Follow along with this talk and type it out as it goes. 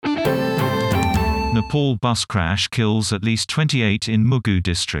Nepal bus crash kills at least 28 in Mugu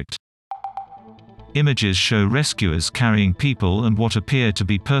district. Images show rescuers carrying people and what appear to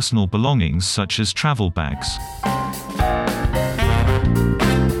be personal belongings such as travel bags.